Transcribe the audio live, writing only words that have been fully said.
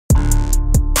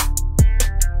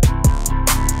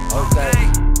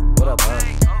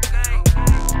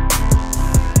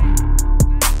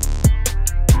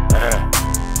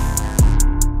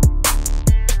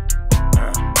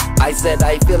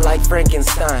I feel like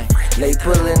Frankenstein. They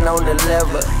pulling on the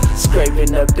lever,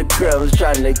 scraping up the crumbs,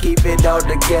 trying to keep it all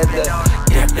together.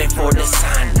 Death before the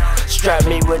sun, strap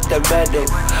me with the metal.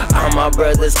 I'm my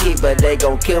brother's keeper, they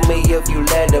gon' kill me if you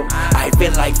let them. I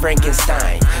feel like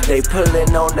Frankenstein. They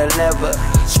pulling on the lever,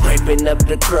 scraping up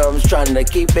the crumbs, trying to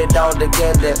keep it all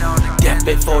together. Death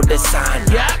before the sun,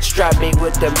 strap me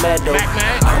with the metal.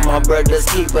 I'm my brother's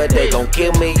keeper, they gon'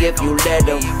 kill me if you let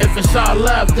them. If it's all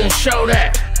love, then show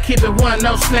that. Keep it one,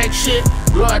 no snake shit.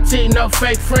 Loyalty, no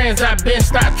fake friends. I been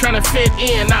stopped trying to fit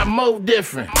in, I move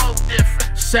different.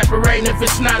 Separating if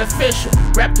it's not official.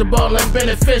 Reputable and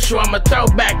beneficial. I'm a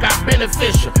throwback, I'm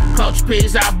beneficial. Coach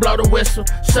P's, I blow the whistle.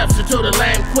 Substitute a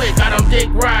lane quick. I don't dick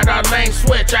ride or lane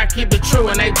switch. I keep it true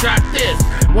and they drop this.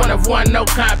 One of one, no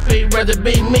copy. Rather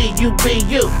be me, you be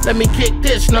you. Let me kick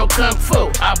this, no kung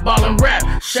fu. I ball and rap,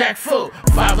 Shaq Fu.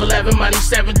 5'11", money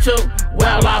 7'2".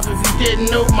 Well off if you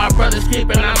didn't know. My brother's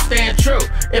keeping, I'm staying true.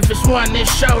 If it's one, then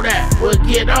show that. We'll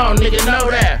get on, nigga, know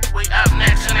that. We up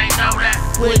next and they know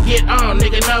that. We'll get on,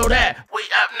 nigga, know that. We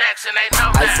up next and they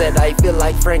know that. I said I feel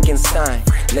like Frankenstein.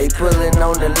 They pulling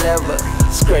on the lever,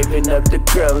 scraping up the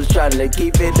crumbs, trying to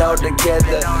keep it all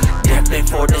together. Death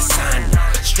before the sun,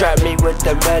 strap me with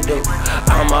the metal.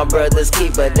 I'm my brother's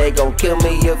keeper, they gon' kill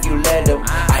me if you let them.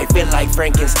 I feel like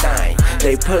Frankenstein.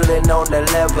 They pulling on the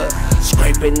lever,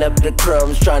 scraping up the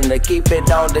crumbs, trying to keep it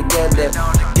all together.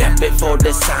 Death before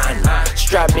the sun,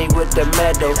 strap me with the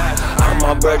metal. I'm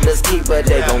my brother's keeper,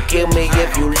 they gon' kill me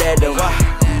if you let them.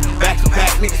 Back to back,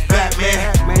 niggas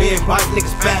Batman. Me and Byko,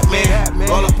 niggas Batman.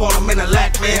 Roll up on them in a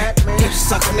lack, man. Keep a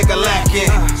sucker nigga lacking.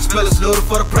 Spillers noodle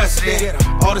for the president.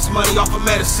 All this money off of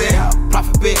medicine.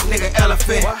 Profit big nigga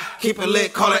elephant. Keep it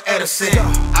lit, call it Edison.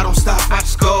 I don't stop, I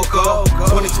just go.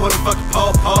 2020 fucking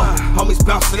po-po. Homies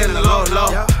bouncing in the low.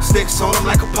 Sticks on them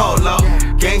like a polo.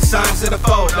 Gang signs in the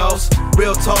photos.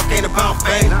 Real talk ain't about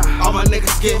fame. All my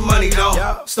niggas get money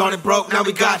though. Started broke, now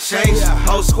we got change.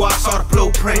 Whole squad saw the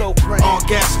blueprint. On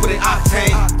gas with an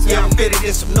octane. Yeah, I'm fitted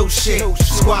in some new shit.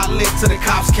 Squad lit till the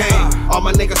cops came. All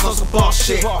my niggas on some boss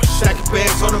shit. Stacking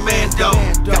bands on the man though.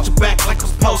 Got your back like I'm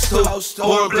supposed to.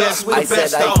 Born blessed with the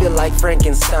best though. I said I feel like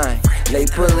Frankenstein. They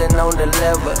pulling on the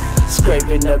lever,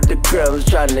 scraping up the crumbs,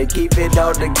 trying to keep it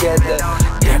all together.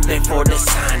 Death before the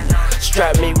sun,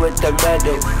 strap me with the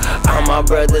metal. I'm my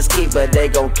brother's keeper, they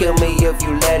gon' kill me if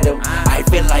you let them. I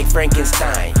feel like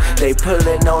Frankenstein. They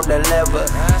pulling on the lever,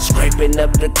 scraping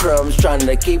up the crumbs, trying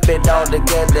to keep it all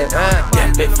together.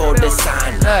 Death before the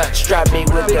sun, strap me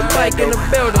with the metal.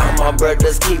 I'm my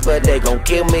brother's keeper, they gon'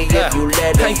 kill me if you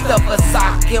let them. Can't stuff a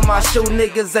sock in my shoe,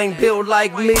 niggas ain't built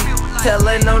like me.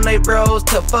 Telling on they bros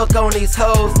to fuck on these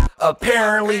hoes.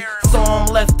 Apparently, so I'm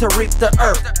left to reap the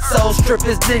earth. Soul strip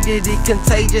is dignity,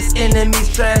 contagious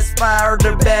enemies transpire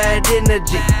the bad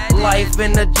energy. Life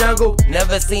in the jungle,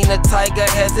 never seen a tiger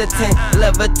hesitant.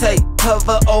 Levitate,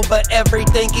 hover over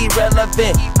everything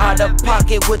irrelevant. Out of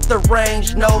pocket with the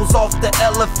range, nose off the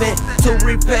elephant. Two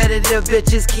repetitive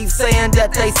bitches keep saying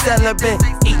that they celibate.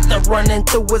 Ether running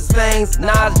through his veins,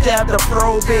 Nas jab the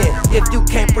probe in. If you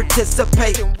can't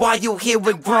participate, why you here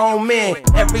with grown men?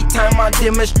 Every time I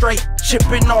demonstrate,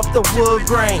 chipping off the wood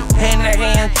grain.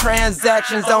 Hand-to-hand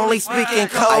transactions, only speaking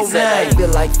code I said I feel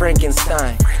like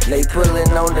Frankenstein. They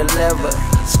pulling on the lever,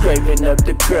 scraping up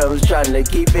the crumbs, trying to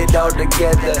keep it all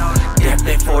together. Death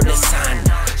before the sun,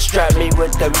 strap me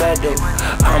with the metal.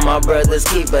 I'm my brother's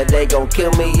keeper, they gon'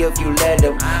 kill me if you let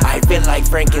them. I feel like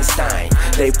Frankenstein.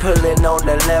 They pulling on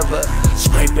the lever,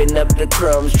 scraping up the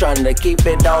crumbs, trying to keep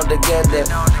it all together.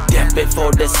 Death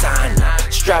before the sun,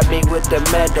 strap me with the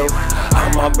metal.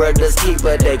 I'm my brother's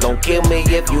keeper, they gon' kill me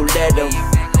if you let them.